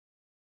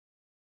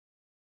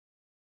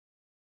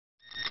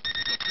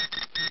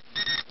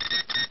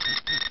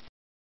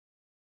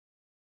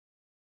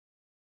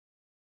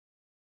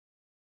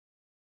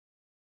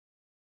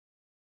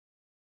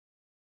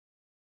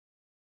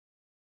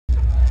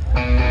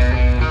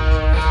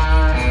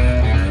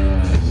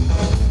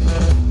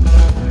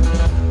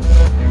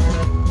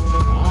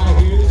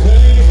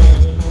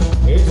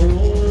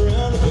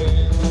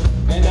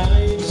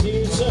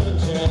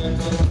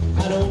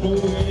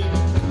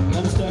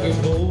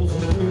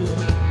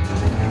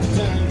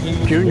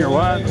Junior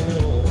White.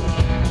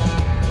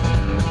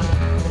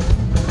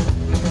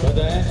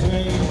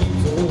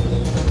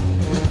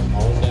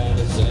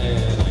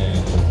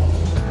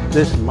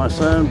 This is my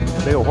son,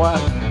 Bill White.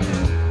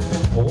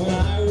 When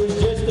I was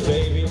just a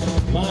baby,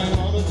 my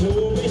mama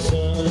told me,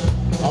 son,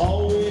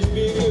 always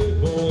be a good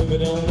boy,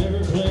 but don't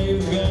ever play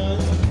with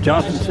guns.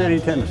 Johnson City,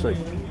 Tennessee.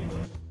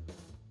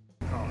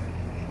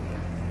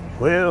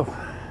 Well,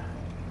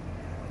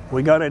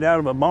 we got it out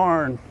of a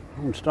barn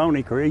on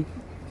Stony Creek.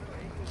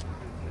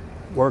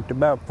 Worked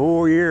about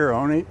 4 years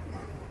on it.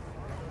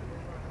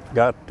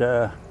 Got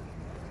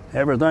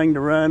everything to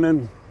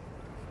running.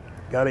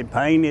 Got it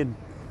painted.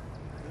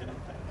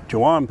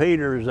 Juwan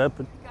Peters up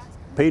at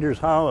Peters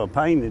Hollow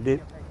painted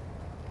it.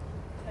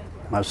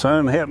 My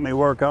son helped me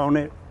work on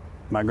it.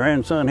 My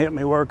grandson helped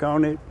me work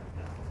on it.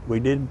 We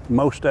did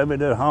most of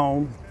it at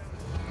home.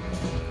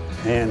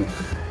 And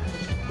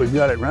we've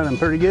got it running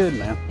pretty good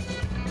now.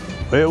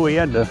 Well, we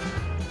had to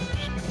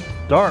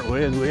start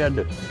with, we had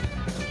to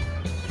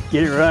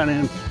get it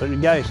running, put a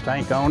gas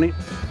tank on it,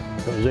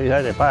 because they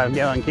had a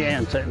 5-gallon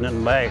can sitting in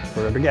the back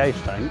for the gas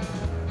tank.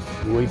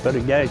 We put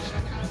a gas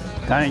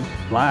tank,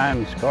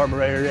 lines,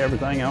 carburetor,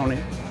 everything on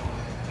it.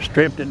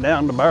 Stripped it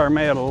down to bare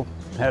metal,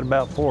 had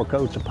about 4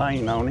 coats of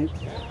paint on it.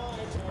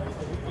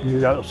 You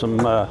got some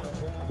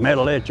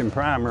metal etching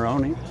primer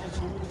on it.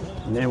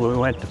 And then we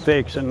went to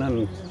fixing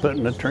and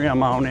putting the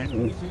trim on it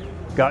and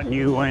got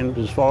new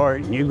windows for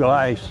it, new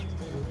glass.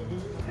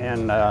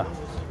 And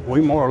we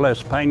more or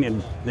less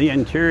painted the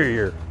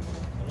interior.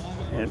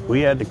 And we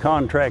had to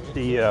contract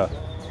the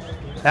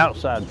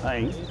outside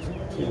paint.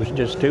 It was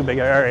just too big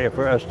an area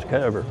for us to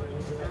cover.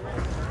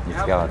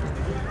 It's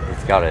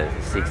got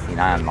a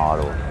 69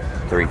 model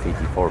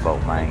 354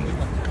 bolt main.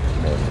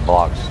 The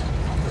block's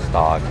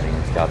stock,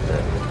 and it's got the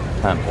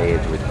pump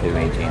heads with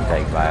 2-inch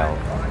intake valve.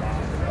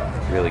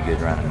 Really good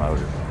running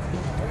motor.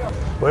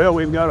 Well,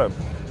 we've got a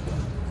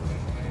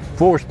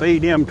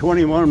 4-speed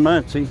M21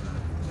 Muncie.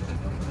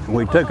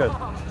 We took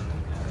a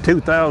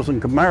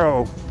 2000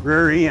 Camaro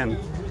rear end.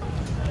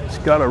 It's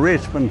got a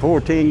Richmond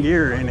 14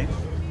 gear in it.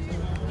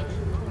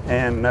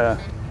 And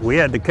we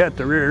had to cut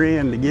the rear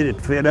end to get it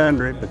to fit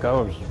under it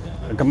because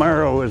the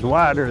Camaro is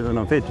wider than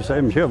a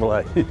 57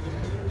 Chevrolet.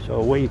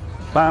 So we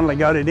finally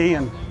got it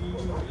in,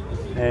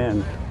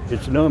 and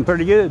it's doing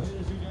pretty good.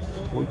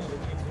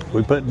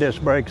 We put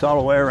disc brakes all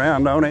the way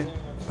around on it,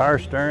 power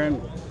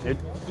steering.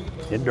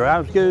 It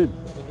drives good.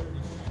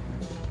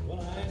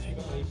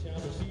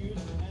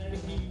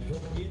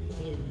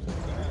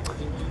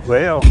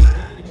 Well,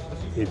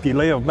 if you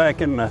live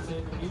back in the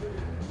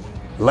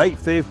late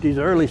 50s,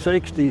 early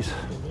 60s,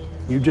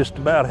 you just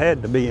about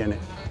had to be in it.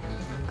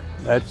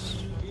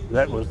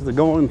 That was the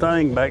going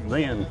thing back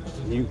then.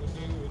 You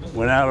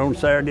went out on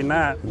Saturday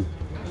night and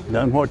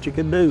done what you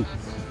could do.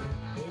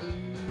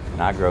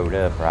 And I growed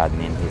up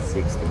riding in his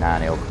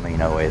 69 El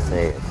Camino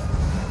SS,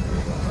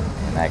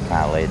 and that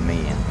kind of led me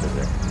into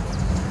the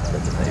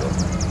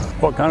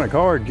field. What kind of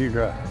car did you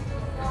drive?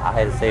 I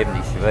had a 70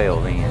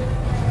 Chevelle then.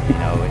 You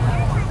know,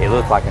 it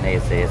looked like an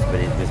SS, but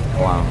it's just a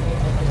clone.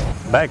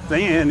 Back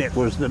then, it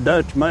was the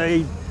Dutch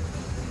made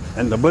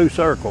and the Blue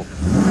Circle.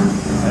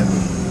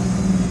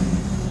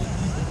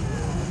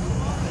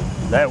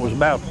 That was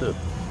about the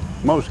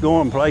most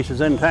going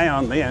places in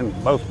town then,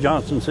 both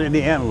Johnson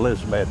City and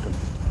Elizabethton.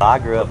 I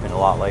grew up in a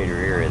lot later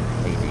era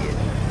than he did.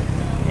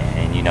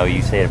 And you know,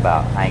 you said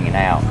about hanging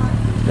out.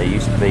 There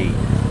used to be,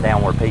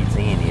 down where Pete's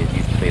Inn is,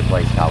 used to be a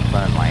place called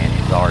Funland.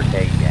 It was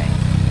arcade games.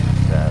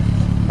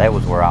 That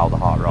was where all the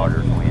hot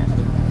rodders went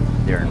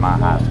during my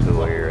high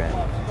school era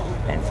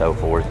and so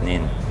forth. And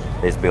then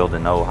this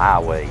building, the old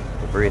highway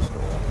to Bristol,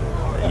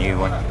 the new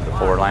one, the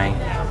 4-lane,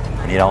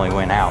 and it only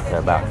went out to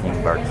about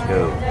Kingburg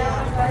School.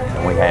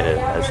 And we had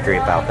a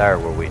strip out there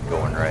where we'd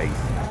go and race.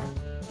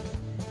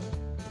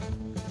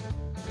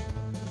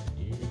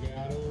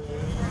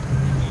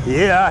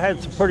 Yeah, I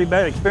had some pretty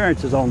bad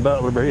experiences on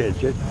Butler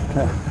Bridge.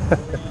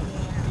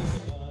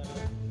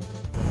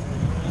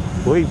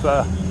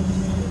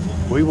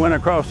 We went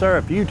across there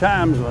a few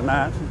times one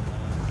night,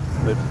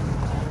 but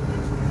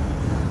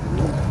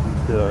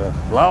the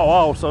law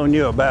also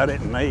knew about it,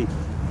 and they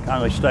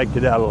kind of staked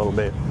it out a little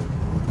bit.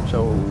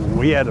 So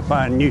we had to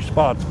find new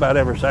spots about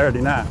every Saturday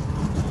night.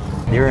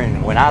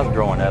 When I was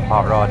growing up,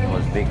 hot rodding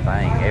was a big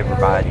thing.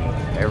 Everybody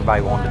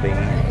wanted to be in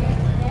it.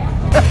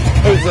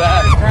 Who's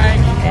that?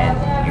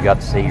 And you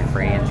got to see your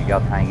friends, you got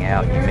to hang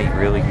out, you meet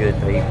really good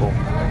people.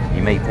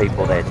 You meet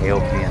people that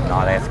help you and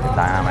not ask a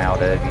dime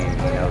out of you.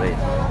 You know,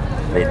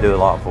 they do a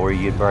lot for you.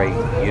 You'd break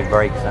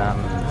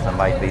something,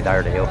 somebody'd be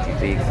there to help you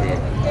fix it,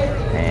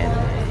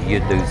 and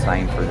you'd do the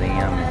same for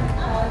them.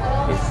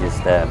 It's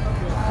just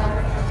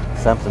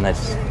something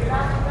that's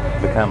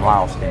become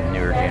lost in the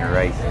newer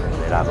generations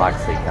that I'd like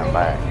to see come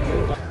back.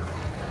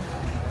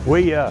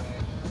 We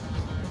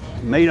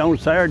meet on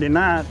Saturday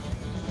night.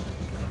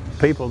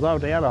 People thought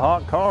they had a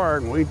hot car,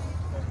 and we'd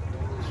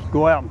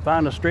go out and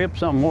find a strip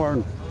somewhere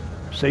and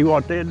see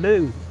what they'd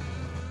do.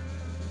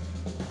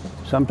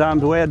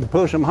 Sometimes we had to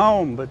push them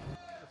home, but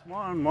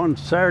one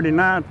Saturday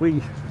night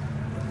we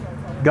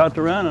got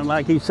to running,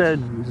 like he said,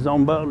 it was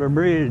on Butler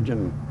Bridge,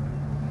 and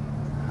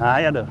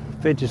I had a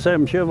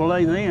 57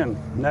 Chevrolet then,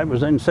 and that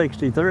was in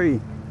 '63.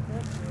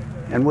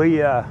 And we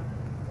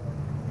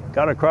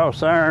got across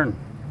there, and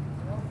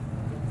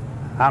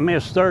I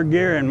missed third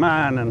gear in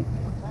mine, and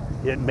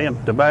it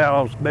bent the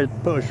valves, bent the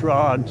push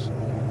rods.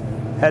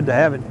 Had to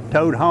have it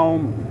towed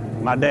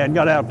home. My dad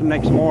got out the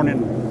next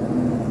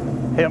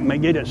morning, helped me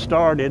get it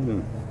started,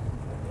 and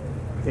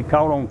it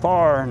caught on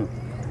fire, and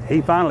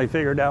he finally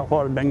figured out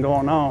what had been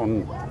going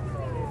on.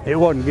 It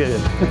wasn't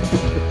good.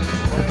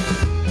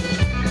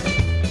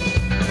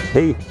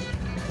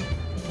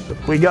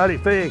 We got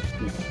it fixed.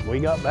 We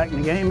got back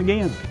in the game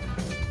again.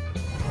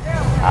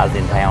 I was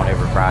in town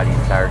every Friday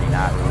and Saturday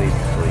night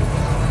religiously,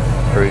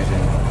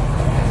 cruising,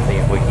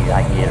 seeing if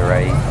I can get a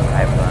race,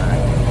 have fun.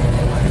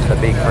 Just a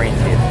big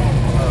friendship,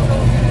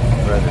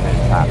 brotherhood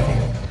type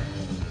deal.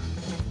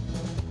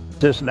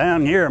 Just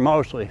down here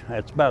mostly.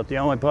 That's about the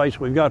only place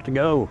we've got to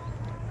go.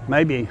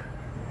 Maybe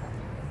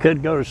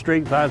could go to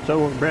street fights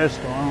over at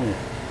Bristol on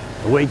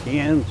the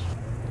weekends,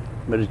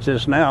 but it's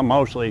just now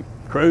mostly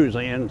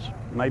cruise-ins,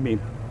 maybe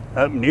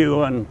up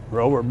Newland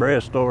or over at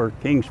Bristol or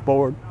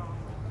Kingsport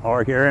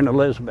or here in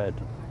Elizabeth.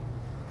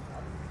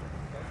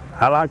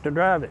 I like to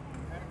drive it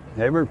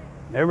every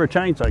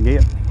chance I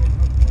get.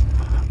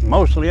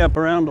 Mostly up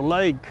around the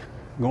lake,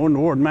 going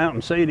toward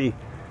Mountain City,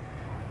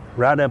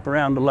 right up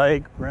around the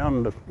lake,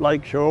 around the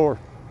lake shore,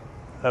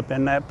 up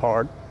in that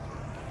part.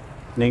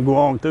 And then go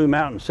on through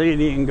Mountain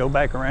City and go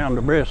back around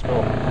to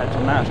Bristol. That's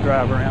a nice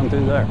drive around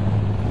through there.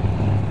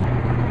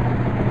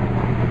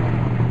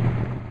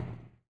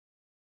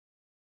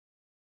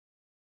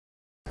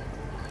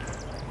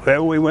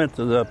 Well, we went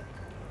to the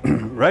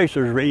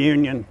Racers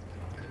Reunion.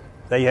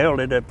 They held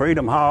it at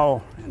Freedom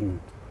Hall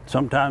and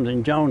sometimes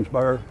in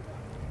Jonesboro.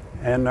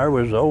 And there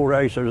was old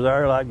racers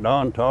there like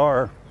Don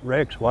Tarr,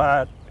 Rex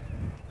White,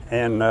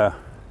 and a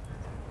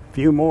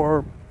few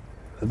more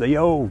of the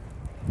old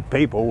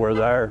people were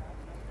there.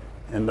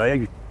 And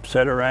they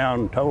sat around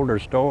and told their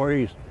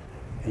stories.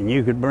 And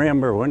you could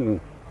remember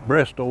when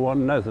Bristol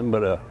wasn't nothing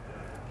but a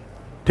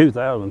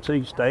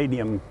 2,000-seat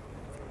stadium.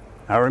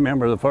 I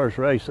remember the first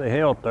race they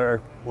held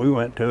there. We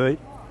went to it,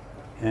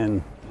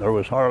 and there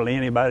was hardly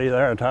anybody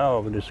there at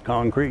all, but just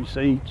concrete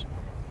seats,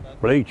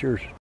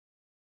 bleachers.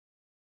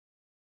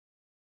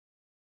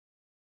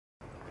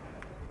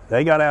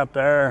 They got out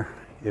there,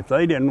 if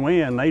they didn't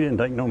win, they didn't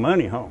take no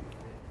money home.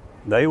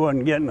 They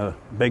wasn't getting a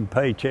big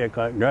paycheck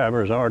like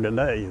drivers are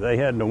today. They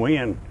had to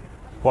win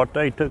what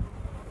they took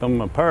from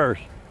the purse,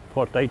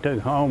 what they took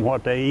home,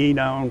 what they eat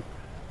on,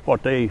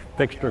 what they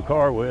fixed their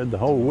car with the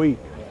whole week.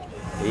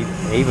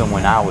 Even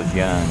when I was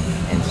young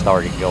and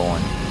started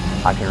going,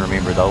 I can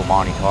remember the old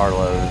Monte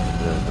Carlos,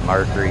 the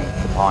Mercury,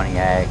 the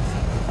Pontiacs,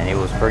 and it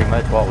was pretty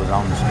much what was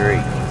on the street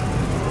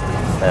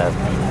and stuff.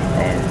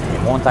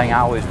 And one thing I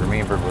always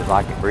remembered was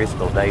like at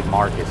Bristol, Dave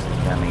Marcus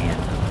would come in,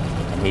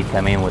 and he'd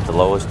come in with the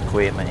lowest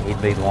equipment. He'd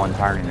be the one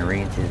turning the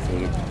wrenches.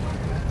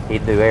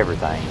 He'd do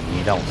everything.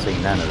 You don't see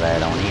none of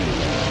that on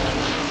anything.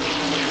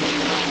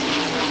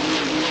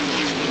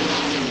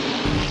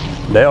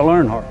 Dale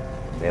Earnhardt.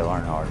 Dale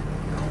Earnhardt.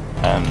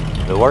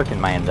 The working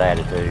man's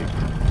attitude,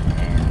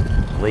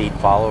 and lead,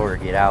 follower,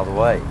 get out of the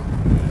way.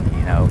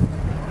 You know,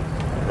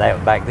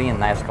 that back then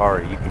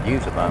NASCAR you could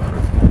use a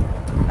bumper.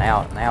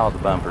 Now the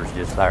bumper's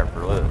just there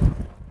for look.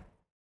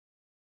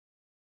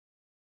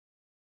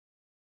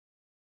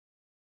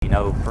 You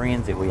know,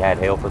 friends that we had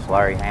help us: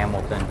 Larry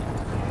Hamilton,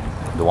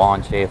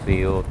 DeJuan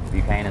Sheffield,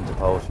 Buchanan's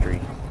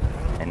Upholstery,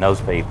 and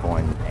those people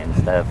and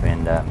stuff,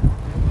 and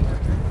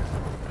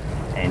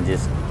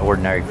just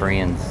ordinary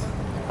friends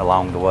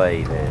along the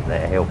way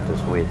that helped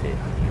us with it.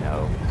 You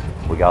know,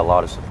 we got a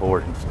lot of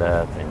support and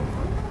stuff and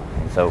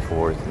so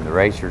forth. And the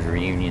Racers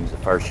Reunion's the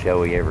first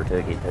show he ever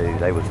took it to.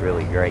 They was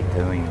really great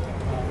to him.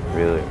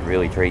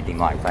 Really treated him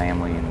like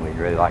family, and we'd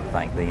really like to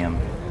thank them.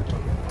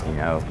 You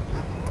know,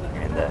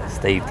 and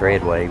Steve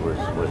Treadway was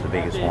the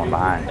biggest one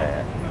behind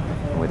that,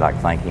 and we'd like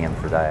to thank him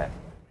for that.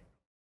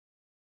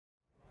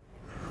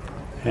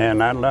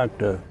 And I'd like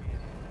to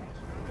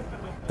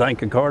thank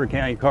the Carter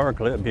County Car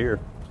Club here.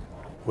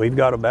 We've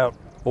got about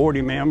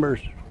 40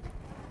 members,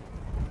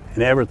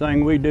 and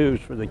everything we do is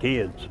for the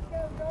kids.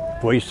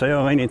 If we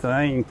sell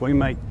anything,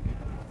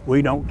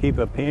 we don't keep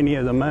a penny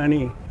of the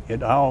money.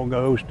 It all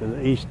goes to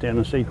the East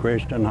Tennessee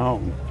Christian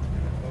Home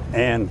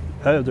and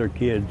other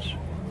kids'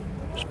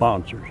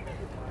 sponsors.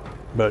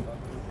 But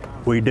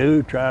we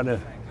do try to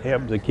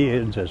help the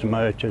kids as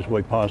much as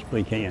we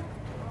possibly can.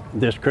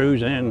 This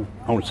cruise-in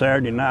on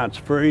Saturday night's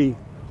free.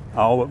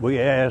 All that we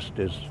ask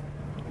is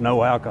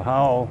no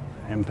alcohol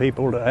and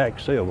people to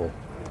act civil.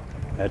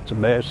 That's the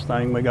best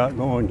thing we got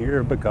going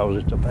here because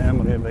it's a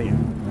family event.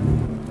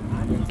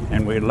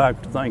 And we'd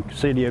like to thank the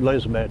City of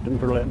Elizabethton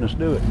for letting us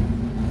do it.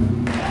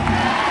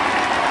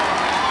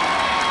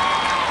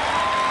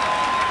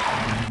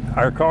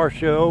 Our car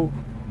show,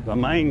 the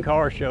main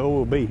car show,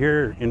 will be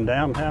here in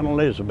downtown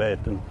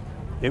Elizabethton.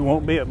 It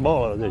won't be at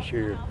Bulla this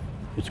year.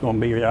 It's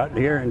going to be right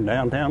here in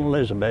downtown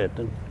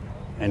Elizabethton,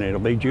 and it'll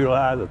be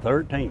July the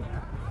 13th.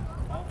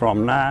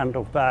 from 9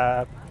 till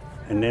 5,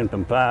 and then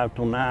from 5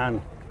 till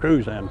 9,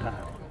 cruising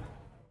time.